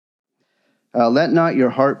Let not your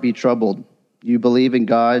heart be troubled. You believe in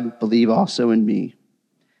God, believe also in me.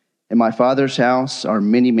 In my Father's house are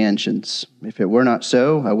many mansions. If it were not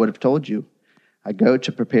so, I would have told you. I go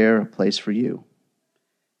to prepare a place for you.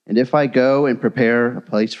 And if I go and prepare a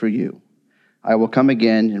place for you, I will come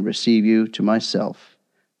again and receive you to myself,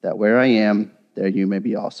 that where I am, there you may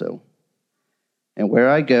be also. And where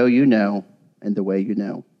I go, you know, and the way you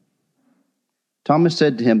know. Thomas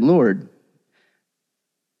said to him, Lord,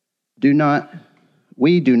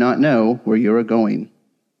 we do not know where you are going,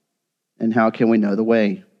 and how can we know the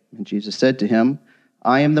way? And Jesus said to him,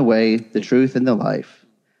 I am the way, the truth, and the life.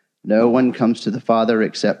 No one comes to the Father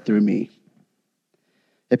except through me.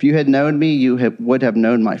 If you had known me, you would have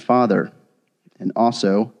known my Father, and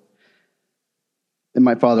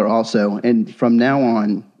my Father also. And from now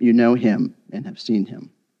on, you know him and have seen him.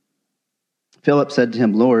 Philip said to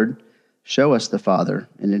him, Lord, show us the Father,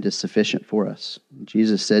 and it is sufficient for us. And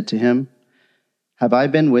Jesus said to him, have I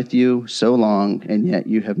been with you so long, and yet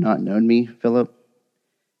you have not known me, Philip?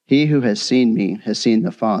 He who has seen me has seen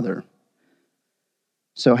the Father.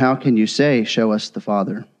 So how can you say, show us the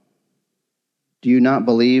Father? Do you not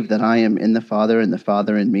believe that I am in the Father and the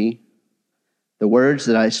Father in me? The words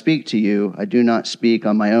that I speak to you, I do not speak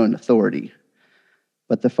on my own authority,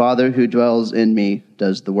 but the Father who dwells in me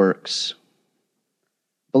does the works.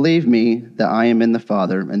 Believe me that I am in the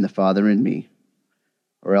Father and the Father in me,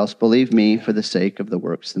 or else believe me for the sake of the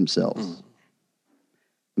works themselves.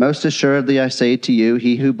 Most assuredly I say to you,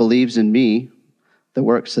 he who believes in me, the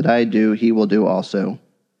works that I do, he will do also,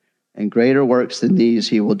 and greater works than these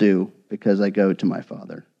he will do, because I go to my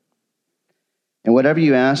Father. And whatever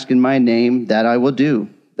you ask in my name, that I will do,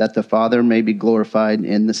 that the Father may be glorified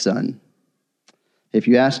in the Son. If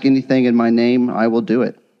you ask anything in my name, I will do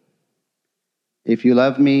it. If you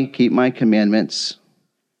love me, keep my commandments,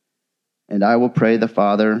 and I will pray the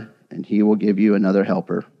Father, and he will give you another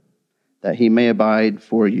helper, that he may abide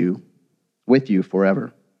with you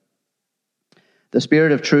forever. The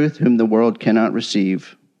Spirit of truth, whom the world cannot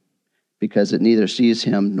receive, because it neither sees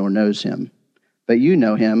him nor knows him. But you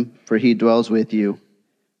know him, for he dwells with you,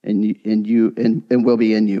 and will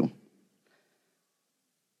be in you.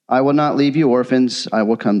 I will not leave you orphans, I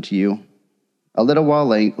will come to you. A little while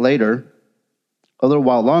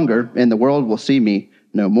longer, and the world will see me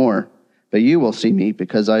no more. But you will see me,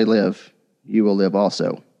 because I live, you will live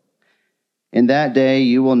also. In that day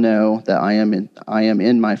you will know that I am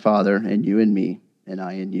in my Father, and you in me, and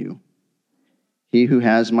I in you. He who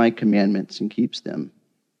has my commandments and keeps them,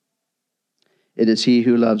 it is he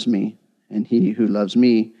who loves me, and he who loves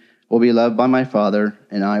me will be loved by my Father,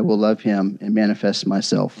 and I will love him and manifest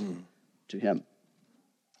myself to him.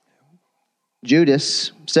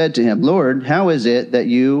 Judas said to him, Lord, how is it that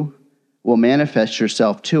you will manifest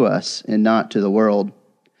yourself to us and not to the world?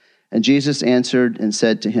 And Jesus answered and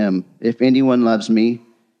said to him, if anyone loves me,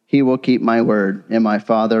 he will keep my word, and my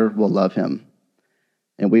Father will love him,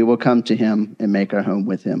 and we will come to him and make our home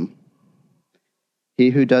with him. He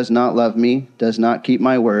who does not love me does not keep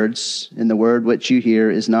my words, and the word which you hear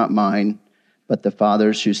is not mine, but the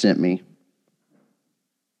Father's who sent me.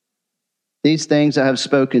 These things I have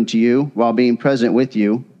spoken to you while being present with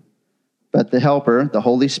you, but the Helper, the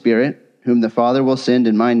Holy Spirit, whom the Father will send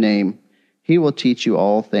in my name, he will teach you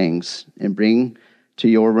all things and bring to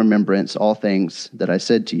your remembrance all things that I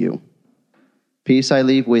said to you. Peace I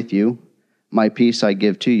leave with you, my peace I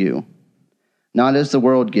give to you. Not as the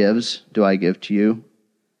world gives, do I give to you.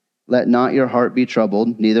 Let not your heart be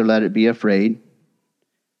troubled, neither let it be afraid.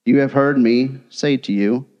 You have heard me say to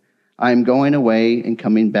you, I am going away and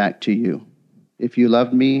coming back to you. If you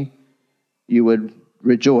loved me, you would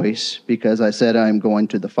rejoice, because I said I am going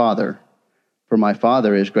to the Father, for my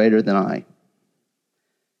Father is greater than I.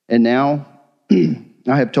 And now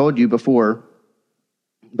I have told you before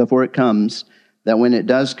it comes, that when it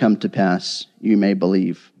does come to pass, you may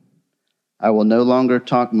believe. I will no longer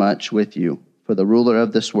talk much with you, for the ruler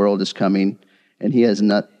of this world is coming, and he has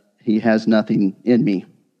nothing in me.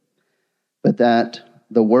 But that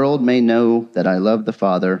the world may know that I love the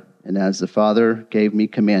Father, and as the Father gave me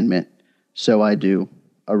commandment, so I do.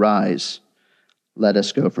 Arise, let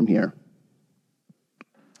us go from here.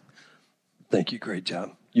 Thank you. Great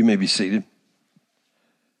job. You may be seated.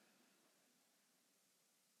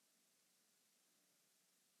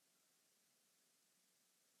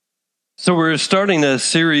 So we're starting a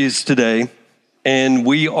series today, and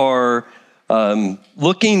we are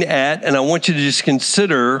looking at, and I want you to just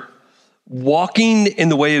consider walking in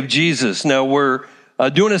the way of Jesus. Now we're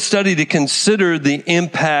doing a study to consider the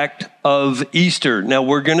impact of Easter. Now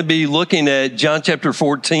we're going to be looking at John chapter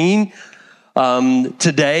 14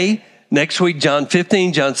 today. Next week, John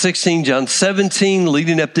 15, John 16, John 17,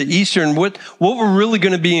 leading up to Easter. And what we're really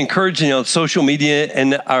going to be encouraging on social media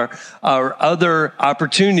and our other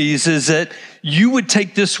opportunities is that you would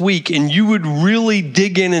take this week and you would really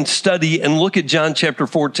dig in and study and look at John chapter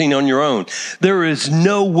 14 on your own. There is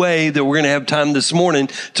no way that we're going to have time this morning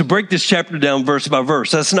to break this chapter down verse by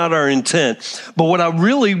verse. That's not our intent. But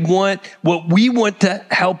what we want to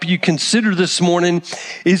help you consider this morning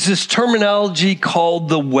is this terminology called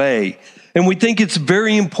the way. And we think it's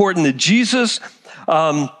very important that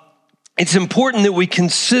it's important that we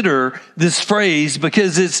consider this phrase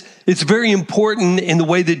because it's very important in the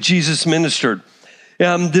way that Jesus ministered.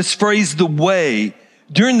 This phrase, the way,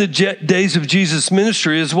 during the days of Jesus'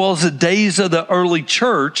 ministry, as well as the days of the early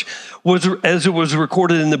church, as it was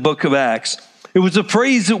recorded in the book of Acts. It was a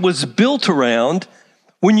phrase that was built around,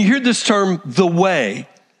 when you hear this term, the way,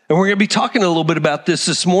 and we're going to be talking a little bit about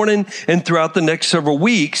this morning and throughout the next several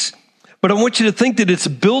weeks, but I want you to think that it's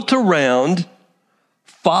built around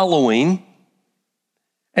following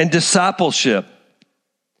and discipleship.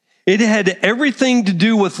 It had everything to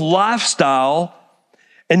do with lifestyle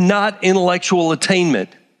and not intellectual attainment.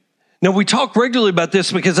 Now, we talk regularly about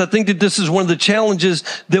this because I think that this is one of the challenges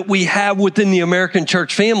that we have within the American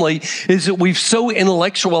church family is that we've so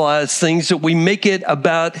intellectualized things that we make it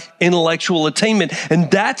about intellectual attainment.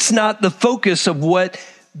 And that's not the focus of what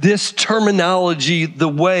this terminology, the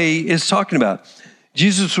way, is talking about.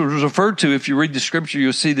 Jesus was referred to, if you read the scripture,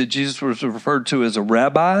 you'll see that Jesus was referred to as a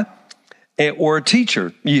rabbi or a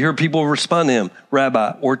teacher. You hear people respond to him,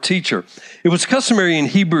 rabbi or teacher. It was customary in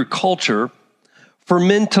Hebrew culture for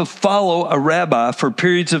men to follow a rabbi for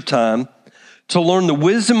periods of time to learn the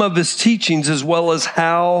wisdom of his teachings as well as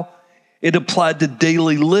how it applied to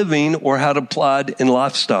daily living or how it applied in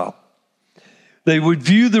lifestyle. They would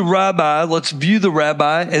view the rabbi,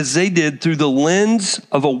 as they did through the lens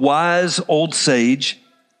of a wise old sage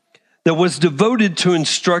that was devoted to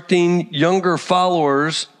instructing younger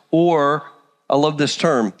followers or, I love this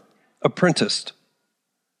term, apprenticed.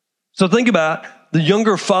 So think about the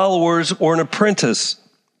younger followers or an apprentice.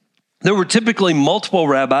 There were typically multiple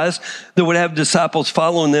rabbis that would have disciples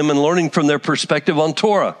following them and learning from their perspective on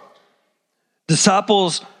Torah.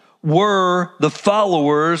 Disciples were the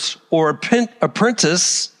followers or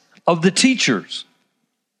apprentice of the teachers.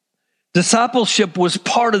 Discipleship was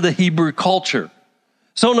part of the Hebrew culture.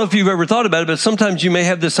 So I don't know if you've ever thought about it, but sometimes you may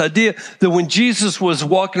have this idea that when Jesus was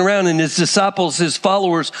walking around and his disciples, his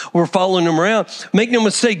followers were following him around, make no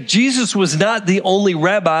mistake, Jesus was not the only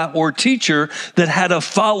rabbi or teacher that had a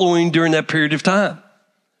following during that period of time.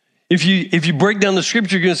 If you break down the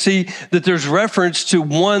scripture, you're going to see that there's reference to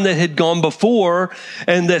one that had gone before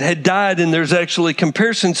and that had died, and there's actually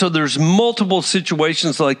comparison. So there's multiple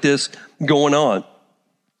situations like this going on.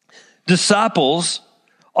 Disciples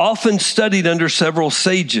often studied under several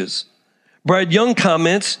sages. Brad Young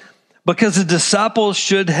comments, because the disciples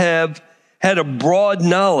should have had a broad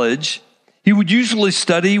knowledge, he would usually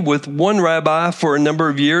study with one rabbi for a number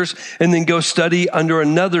of years and then go study under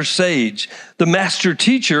another sage. The master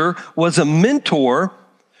teacher was a mentor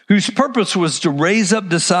whose purpose was to raise up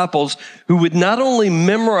disciples who would not only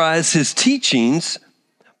memorize his teachings,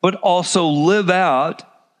 but also live out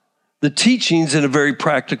the teachings in a very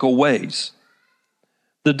practical ways.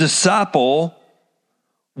 The disciple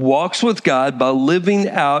walks with God by living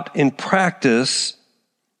out in practice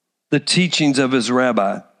the teachings of his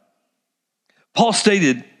rabbi. Paul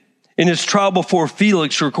stated in his trial before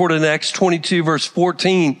Felix, recorded in Acts 24 verse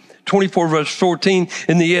 14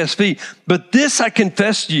 in the ESV, but this I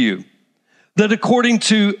confess to you, that according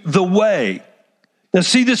to the way, now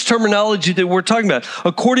see this terminology that we're talking about,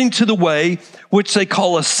 according to the way, which they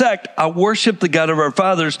call a sect, I worship the God of our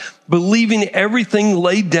fathers, believing everything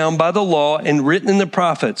laid down by the law and written in the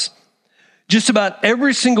prophets. Just about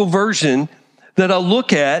every single version that I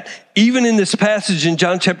look at, even in this passage in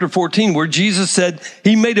John chapter 14, where Jesus said,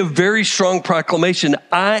 he made a very strong proclamation,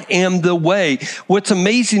 I am the way. What's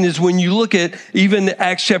amazing is when you look at even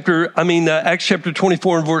Acts chapter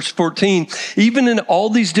 24 and verse 14, even in all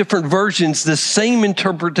these different versions, the same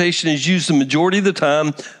interpretation is used the majority of the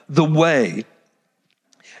time, the way.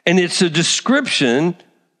 And it's a description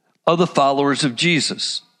of the followers of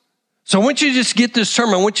Jesus. So I want you to just get this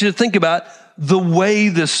term. I want you to think about the way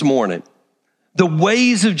this morning. The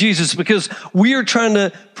ways of Jesus, because we are trying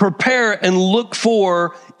to prepare and look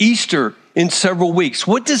for Easter in several weeks.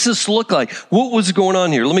 What does this look like? What was going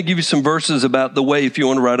on here? Let me give you some verses about the way if you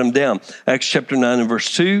want to write them down. Acts chapter 9 and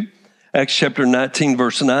verse 2, Acts chapter 19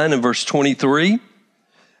 verse 9 and verse 23,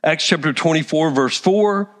 Acts chapter 24 verse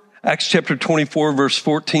 4, Acts chapter 24 verse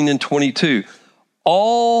 14 and 22.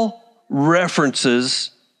 All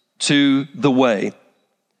references to the way.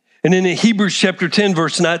 And in Hebrews chapter 10,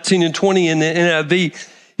 verse 19 and 20 in the NIV,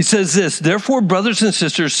 he says this, therefore, brothers and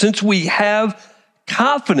sisters, since we have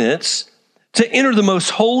confidence to enter the most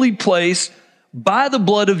holy place by the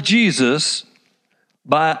blood of Jesus,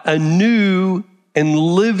 by a new and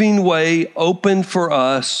living way opened for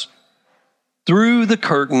us through the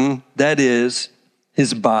curtain, that is,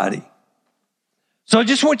 his body. So I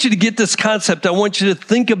just want you to get this concept. I want you to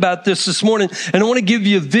think about this morning, and I want to give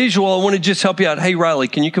you a visual. I want to just help you out. Hey, Riley,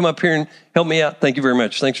 can you come up here and help me out? Thank you very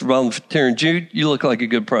much. Thanks for volunteering. Jude, you look like a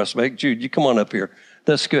good prospect. Jude, you come on up here.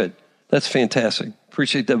 That's good. That's fantastic.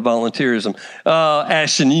 Appreciate that volunteerism.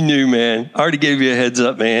 Ashton, you knew, man. I already gave you a heads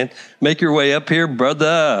up, man. Make your way up here,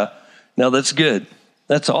 brother. Now, that's good.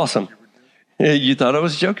 That's awesome. Yeah, you thought I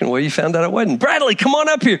was joking. Well, you found out I wasn't. Bradley, come on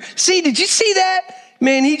up here. See, did you see that?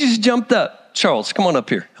 Man, he just jumped up. Charles, come on up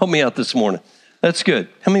here. Help me out this morning. That's good.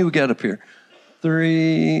 How many we got up here?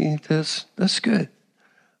 3. That's good.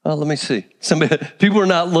 Let me see. People are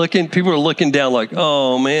not looking. People are looking down like,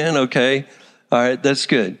 oh, man, okay. All right, that's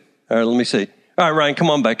good. All right, let me see. All right, Ryan, come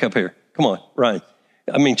on back up here. Come on, Ryan.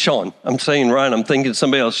 I mean, Sean. I'm saying Ryan. I'm thinking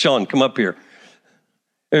somebody else. Sean, come up here.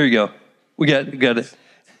 There you go. We got it.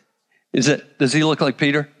 Does he look like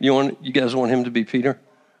Peter? You guys want him to be Peter?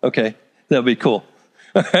 Okay, that'll be cool.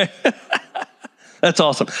 All right. That's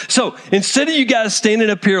awesome. So instead of you guys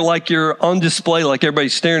standing up here like you're on display, like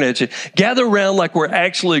everybody's staring at you, gather around like we're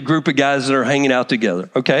actually a group of guys that are hanging out together,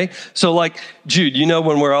 okay? So like, Jude, you know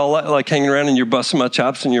when we're all like hanging around and you're busting my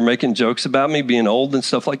chops and you're making jokes about me being old and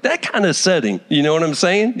stuff like that kind of setting. You know what I'm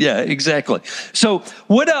saying? Yeah, exactly. So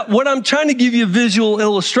what I'm trying to give you a visual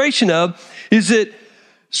illustration of is that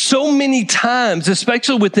so many times,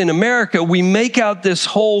 especially within America, we make out this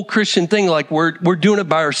whole Christian thing like we're doing it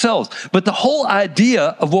by ourselves. But the whole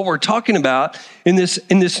idea of what we're talking about in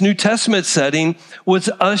this New Testament setting was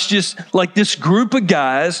us just like this group of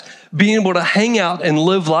guys being able to hang out and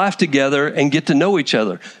live life together and get to know each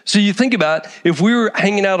other. So you think about if we were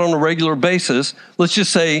hanging out on a regular basis, let's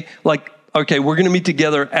just say like, okay, we're going to meet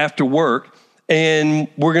together after work. And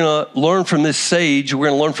we're going to learn from this sage, we're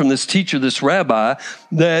going to learn from this teacher, this rabbi,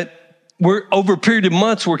 that we're over a period of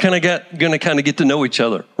months, we're going to get to know each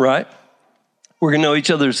other, right? We're going to know each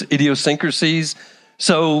other's idiosyncrasies.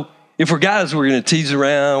 So if we're guys, we're going to tease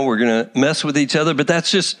around, we're going to mess with each other, but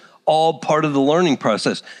that's just all part of the learning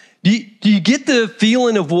process. Do you get the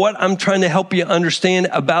feeling of what I'm trying to help you understand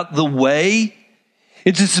about the way?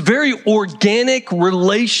 It's this very organic,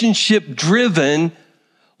 relationship-driven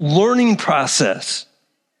learning process.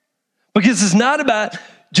 Because it's not about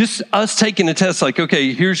just us taking a test like,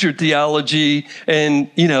 okay, here's your theology and,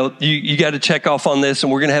 you got to check off on this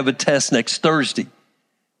and we're going to have a test next Thursday.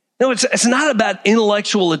 No, it's not about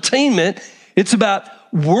intellectual attainment. It's about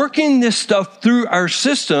working this stuff through our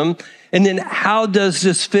system and then how does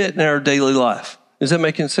this fit in our daily life? Is that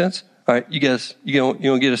making sense? All right, you guys, you want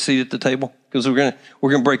to get a seat at the table? Because we're going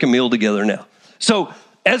to break a meal together now. So,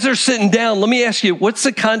 as they're sitting down, let me ask you, what's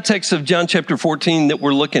the context of John chapter 14 that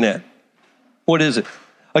we're looking at? What is it?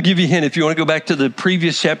 I'll give you a hint. If you want to go back to the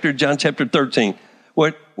previous chapter, John chapter 13.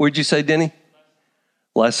 What'd you say, Denny?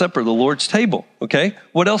 Last Supper, the Lord's table, okay?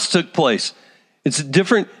 What else took place? It's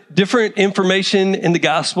different information in the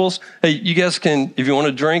Gospels. Hey, you guys can, if you want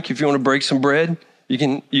to drink, if you want to break some bread,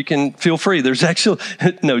 you can feel free. There's actually,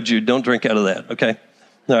 no, Jude, don't drink out of that, okay?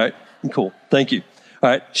 All right, cool. Thank you. All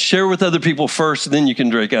right, share with other people first, then you can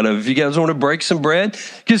drink out of it. If you guys want to break some bread.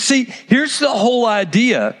 Because see, here's the whole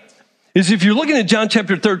idea, is if you're looking at John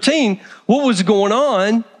chapter 13, what was going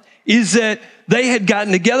on is that they had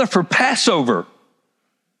gotten together for Passover.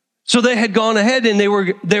 So they had gone ahead and they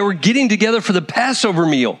were getting together for the Passover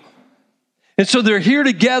meal. And so they're here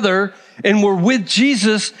together and we're with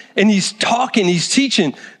Jesus and he's talking, he's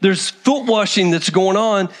teaching. There's foot washing that's going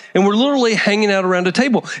on and we're literally hanging out around a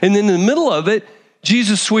table. And then in the middle of it,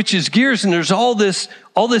 Jesus switches gears and there's all this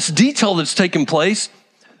detail that's taking place.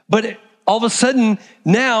 But all of a sudden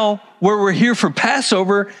now where we're here for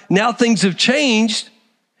Passover, now things have changed.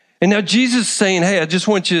 And now Jesus is saying, hey, I just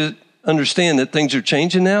want you to understand that things are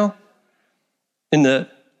changing now. And the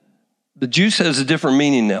juice has a different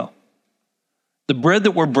meaning now. The bread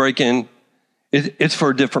that we're breaking, it's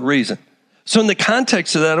for a different reason. So in the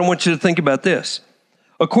context of that, I want you to think about this.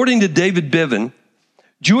 According to David Biven,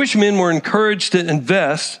 Jewish men were encouraged to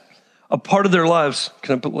invest a part of their lives.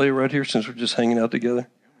 Can I lay it right here since we're just hanging out together?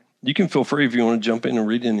 You can feel free if you want to jump in and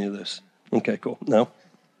read any of this. Okay, cool. No.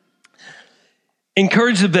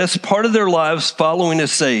 Encouraged to invest part of their lives following a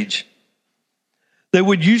sage. They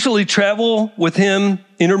would usually travel with him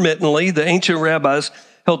intermittently. The ancient rabbis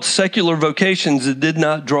held secular vocations that did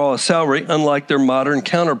not draw a salary, unlike their modern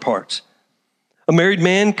counterparts. A married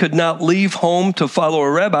man could not leave home to follow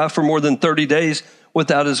a rabbi for more than 30 days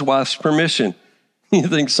without his wife's permission. You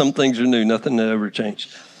think some things are new, nothing had ever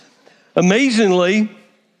changed. Amazingly,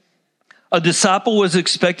 a disciple was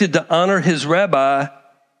expected to honor his rabbi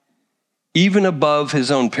even above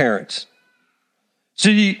his own parents. So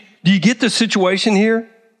do you get the situation here?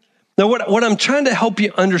 Now, what I'm trying to help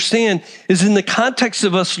you understand is in the context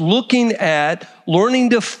of us looking at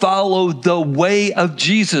learning to follow the way of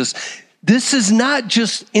Jesus. This is not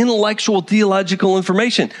just intellectual theological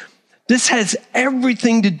information. This has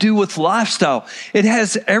everything to do with lifestyle. It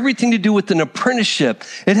has everything to do with an apprenticeship.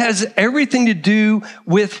 It has everything to do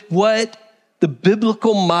with what the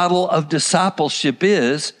biblical model of discipleship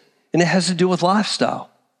is, and it has to do with lifestyle.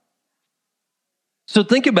 So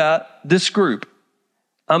think about this group.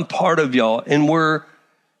 I'm part of y'all, and we're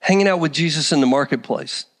hanging out with Jesus in the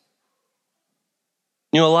marketplace.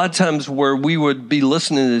 You know, a lot of times where we would be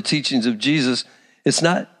listening to the teachings of Jesus, it's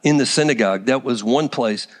not in the synagogue. That was one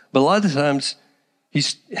place. But a lot of times,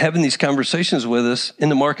 he's having these conversations with us in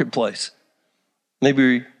the marketplace.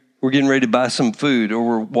 Maybe we're getting ready to buy some food, or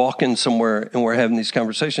we're walking somewhere and we're having these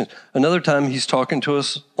conversations. Another time, he's talking to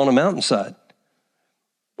us on a mountainside,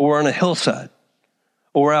 or on a hillside,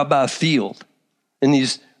 or out by a field.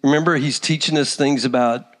 And remember, he's teaching us things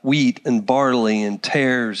about wheat and barley and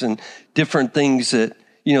tares and different things that,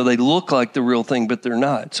 you know, they look like the real thing, but they're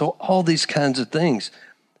not. So all these kinds of things.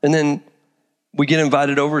 And then we get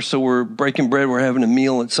invited over, so we're breaking bread, we're having a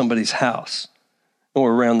meal at somebody's house, and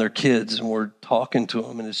we're around their kids, and we're talking to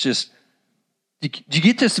them. And it's just, do you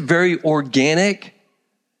get this very organic,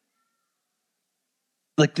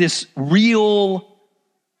 like this real,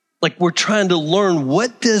 like we're trying to learn,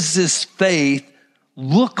 what does this faith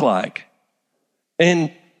look like?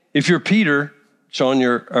 And if you're Peter, Sean,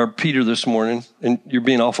 you're Peter this morning, and you're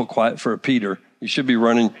being awful quiet for a Peter. You should be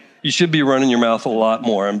running your mouth a lot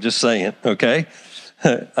more. I'm just saying, okay?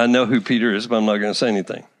 I know who Peter is, but I'm not going to say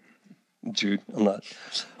anything. Jude, I'm not.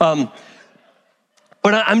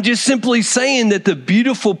 But I'm just simply saying that the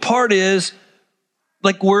beautiful part is,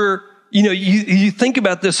 like you think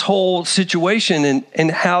about this whole situation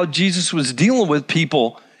and how Jesus was dealing with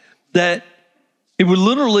people, that it would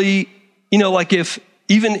literally, like if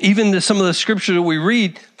even some of the scripture that we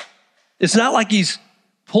read, it's not like he's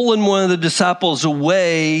pulling one of the disciples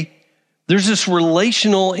away. There's this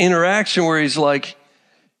relational interaction where he's like,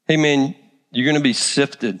 hey man, you're going to be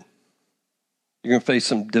sifted. You're going to face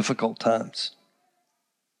some difficult times.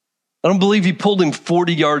 I don't believe he pulled him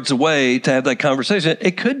 40 yards away to have that conversation.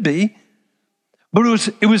 It could be.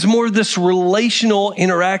 But it was more of this relational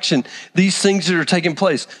interaction, these things that are taking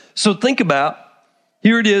place. So think about,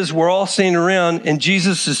 here it is, we're all standing around, and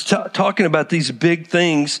Jesus is talking about these big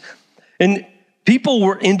things. And people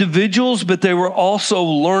were individuals, but they were also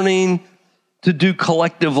learning to do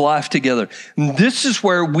collective life together. And this is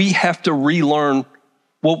where we have to relearn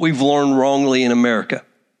what we've learned wrongly in America.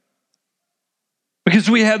 Because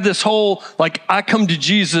we have this whole, like, I come to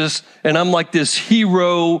Jesus and I'm like this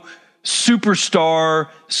hero, superstar,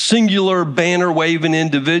 singular banner waving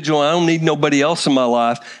individual. I don't need nobody else in my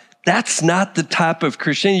life. That's not the type of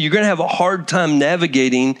Christianity. You're going to have a hard time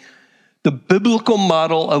navigating the biblical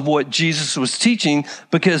model of what Jesus was teaching,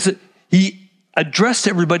 because he addressed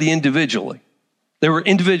everybody individually. They were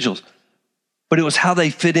individuals, but it was how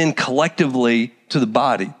they fit in collectively to the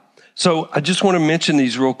body. So I just want to mention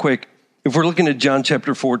these real quick. If we're looking at John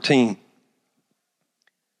chapter 14,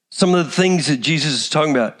 some of the things that Jesus is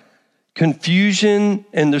talking about, confusion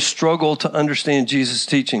and the struggle to understand Jesus'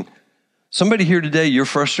 teaching. Somebody here today, you're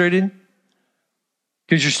frustrated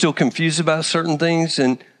because you're still confused about certain things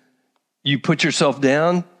and you put yourself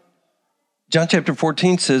down. John chapter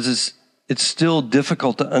 14 says it's still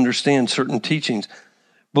difficult to understand certain teachings.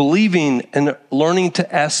 Believing and learning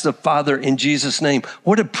to ask the Father in Jesus' name.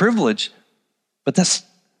 What a privilege. But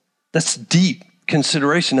that's deep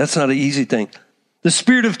consideration. That's not an easy thing. The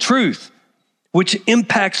Spirit of truth, which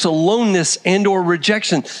impacts aloneness and or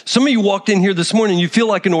rejection. Some of you walked in here this morning, you feel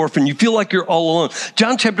like an orphan. You feel like you're all alone.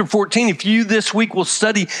 John chapter 14, if you this week will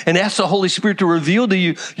study and ask the Holy Spirit to reveal to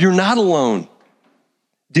you, you're not alone.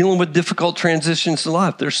 Dealing with difficult transitions in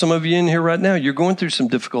life. There's some of you in here right now, you're going through some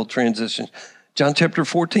difficult transitions. John chapter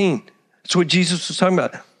 14, that's what Jesus was talking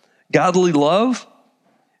about. Godly love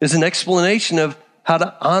is an explanation of how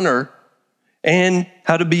to honor and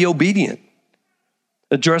how to be obedient.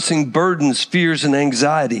 Addressing burdens, fears, and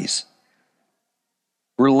anxieties.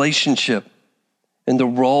 Relationship and the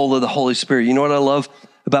role of the Holy Spirit. You know what I love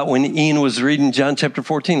about when Ian was reading John chapter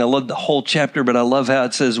 14? I love the whole chapter, but I love how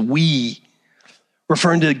it says we.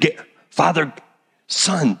 referring to Father,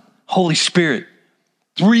 Son, Holy Spirit.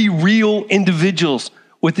 3 real individuals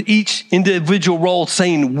with each individual role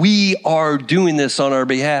saying, we are doing this on our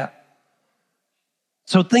behalf.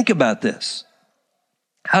 So think about this.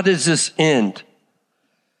 How does this end?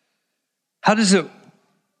 How does it,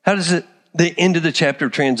 the end of the chapter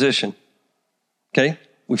transition? Okay,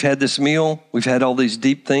 we've had this meal. We've had all these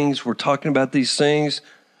deep things. We're talking about these things.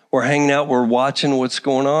 We're hanging out. We're watching what's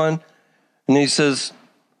going on. And he says,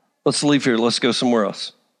 let's leave here. Let's go somewhere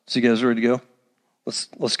else. So you guys ready to go?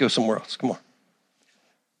 Let's go somewhere else. Come on.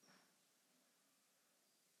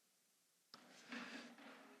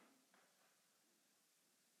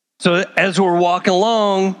 So as we're walking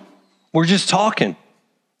along, we're just talking,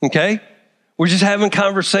 okay? We're just having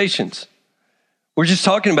conversations. We're just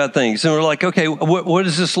talking about things. And we're like, okay, what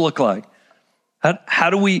does this look like? How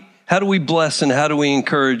do we bless and how do we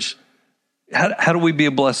encourage? How do we be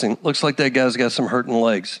a blessing? Looks like that guy's got some hurting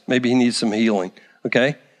legs. Maybe he needs some healing,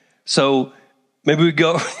 okay? So maybe we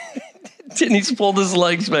go, Denny's pulled his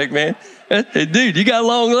legs back, man. Hey, dude, you got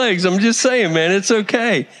long legs. I'm just saying, man, it's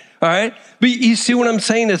okay. All right. But you see what I'm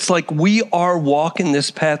saying? It's like we are walking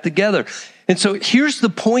this path together. And so here's the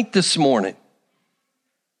point this morning.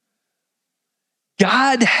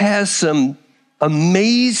 God has some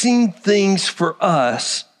amazing things for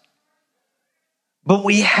us, but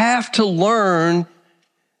we have to learn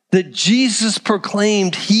that Jesus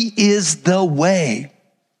proclaimed he is the way.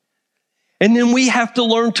 And then we have to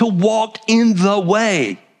learn to walk in the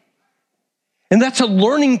way. And that's a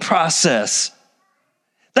learning process.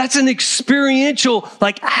 That's an experiential,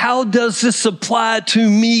 like, how does this apply to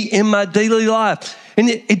me in my daily life? And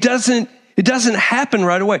it doesn't happen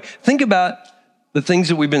right away. Think about the things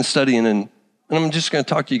that we've been studying, and I'm just going to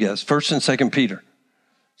talk to you guys. 1st and 2nd Peter.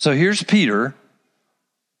 So here's Peter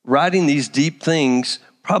writing these deep things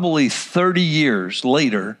probably 30 years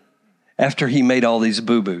later after he made all these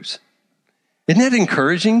boo-boos. Isn't that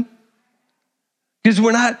encouraging? Because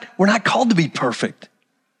we're not called to be perfect.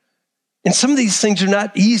 And some of these things are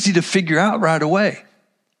not easy to figure out right away.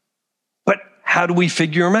 But how do we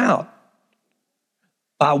figure them out?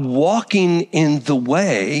 By walking in the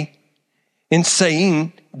way and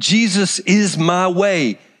saying, Jesus is my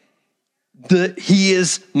way. He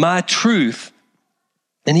is my truth.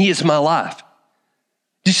 And he is my life.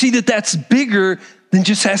 Do you see that that's bigger than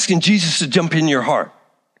just asking Jesus to jump in your heart?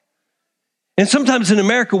 And sometimes in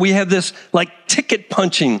America, we have this like ticket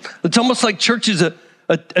punching. It's almost like church is a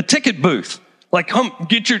ticket booth. Like,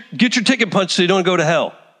 get your ticket punched so you don't go to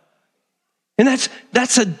hell. And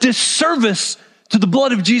that's a disservice to the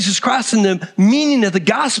blood of Jesus Christ and the meaning of the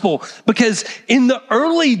gospel. Because in the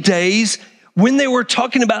early days, when they were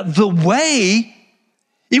talking about the way,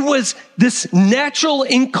 it was this natural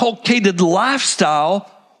inculcated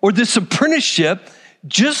lifestyle or this apprenticeship,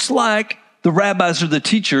 just like the rabbis or the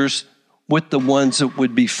teachers with the ones that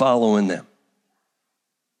would be following them.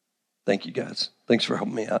 Thank you, guys. Thanks for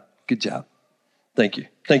helping me out. Good job. Thank you.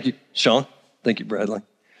 Thank you, Sean. Thank you, Bradley.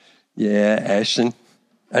 Yeah, Ashton.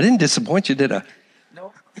 I didn't disappoint you, did I?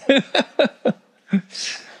 No.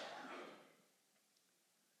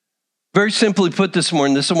 Very simply put this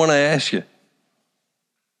morning, this is what I ask you.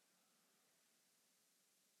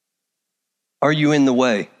 Are you in the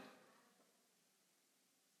way?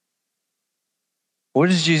 What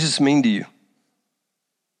does Jesus mean to you?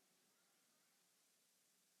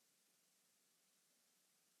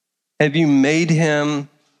 Have you made him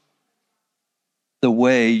the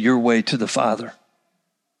way, your way to the Father?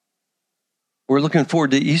 We're looking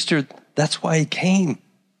forward to Easter. That's why he came.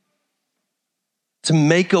 To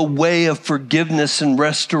make a way of forgiveness and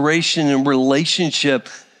restoration and relationship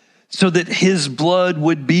so that his blood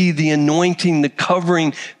would be the anointing, the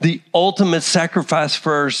covering, the ultimate sacrifice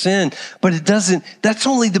for our sin. But that's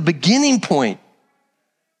only the beginning point.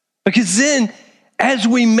 Because then, as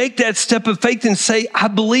we make that step of faith and say, I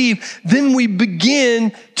believe, then we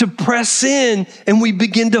begin to press in and we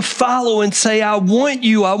begin to follow and say, I want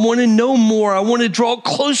you. I want to know more. I want to draw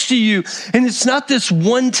close to you. And it's not this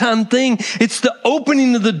one-time thing. It's the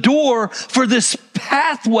opening of the door for this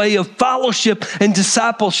pathway of fellowship and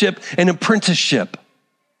discipleship and apprenticeship.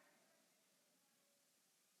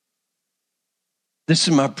 This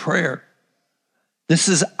is my prayer. This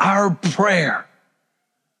is our prayer.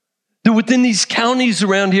 That within these counties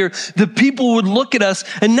around here, the people would look at us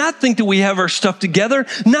and not think that we have our stuff together,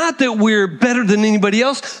 not that we're better than anybody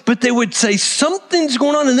else, but they would say something's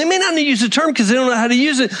going on. And they may not use the term because they don't know how to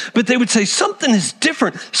use it, but they would say something is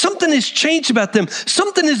different. Something has changed about them.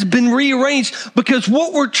 Something has been rearranged because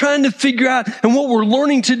what we're trying to figure out and what we're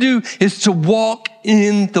learning to do is to walk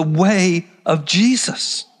in the way of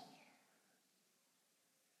Jesus.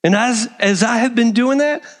 And as I have been doing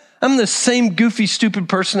that, I'm the same goofy, stupid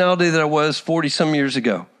personality that I was 40 some years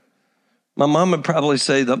ago. My mom would probably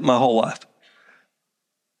say that my whole life.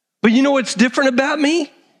 But you know what's different about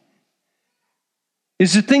me?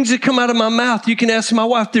 Is the things that come out of my mouth, you can ask my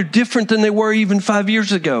wife, they're different than they were even 5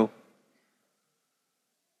 years ago.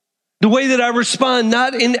 The way that I respond,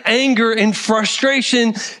 not in anger and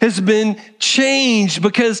frustration, has been changed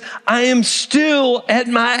because I am still at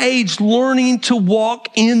my age learning to walk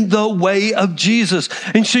in the way of Jesus.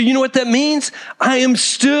 And so you know what that means? I am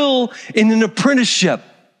still in an apprenticeship.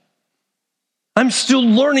 I'm still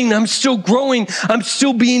learning. I'm still growing. I'm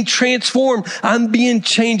still being transformed. I'm being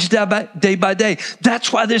changed day by day.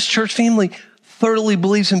 That's why this church family thoroughly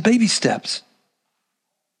believes in baby steps.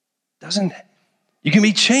 You can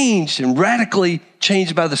be changed and radically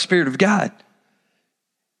changed by the Spirit of God.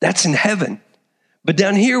 That's in heaven. But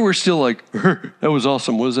down here, we're still like, that was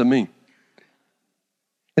awesome. What does that mean?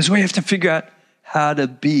 And so we have to figure out how to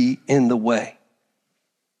be in the way.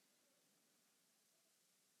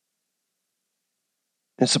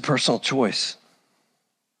 It's a personal choice.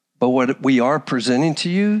 But what we are presenting to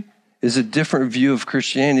you is a different view of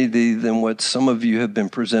Christianity than what some of you have been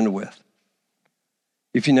presented with.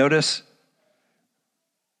 If you notice,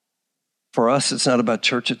 for us, it's not about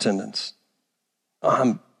church attendance.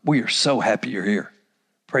 We are so happy you're here.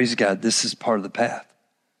 Praise God, this is part of the path.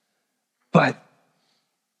 But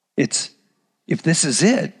if this is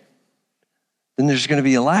it, then there's going to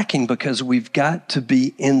be a lacking because we've got to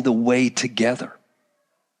be in the way together.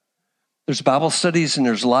 There's Bible studies and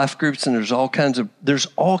there's life groups and there's all kinds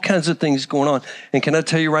of things going on. And can I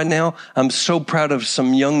tell you right now, I'm so proud of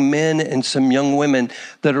some young men and some young women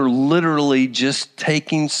that are literally just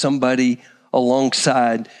taking somebody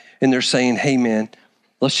alongside and they're saying, hey man,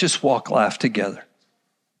 let's just walk life together.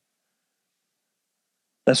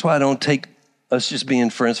 That's why I don't take us just being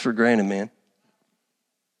friends for granted, man.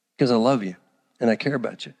 Because I love you and I care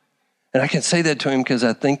about you. And I can say that to him because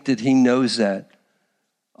I think that he knows that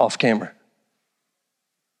off camera.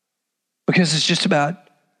 Because it's just about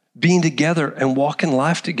being together and walking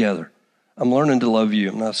life together. I'm learning to love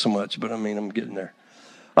you. Not so much, but I'm getting there.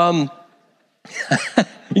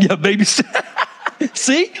 Yeah, baby.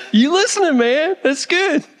 See, you listening, man. That's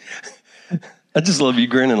good. I just love you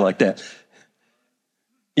grinning like that.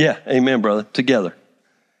 Yeah, amen, brother. Together.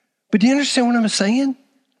 But do you understand what I'm saying?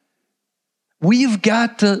 We've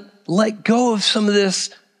got to let go of some of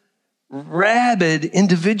this rabid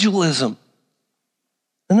individualism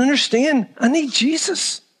and understand I need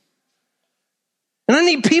Jesus. And I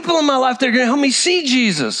need people in my life that are going to help me see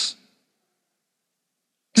Jesus.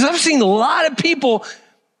 Because I've seen a lot of people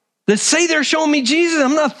that say they're showing me Jesus.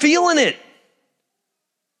 I'm not feeling it.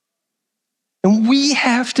 And we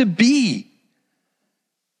have to be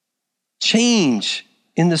change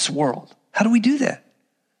in this world. How do we do that?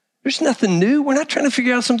 There's nothing new. We're not trying to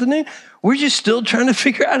figure out something new. We're just still trying to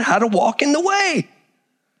figure out how to walk in the way.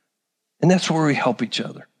 And that's where we help each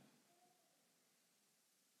other.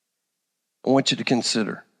 I want you to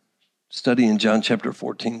consider studying John chapter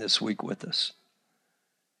 14 this week with us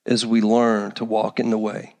as we learn to walk in the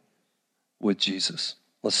way with Jesus.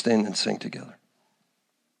 Let's stand and sing together.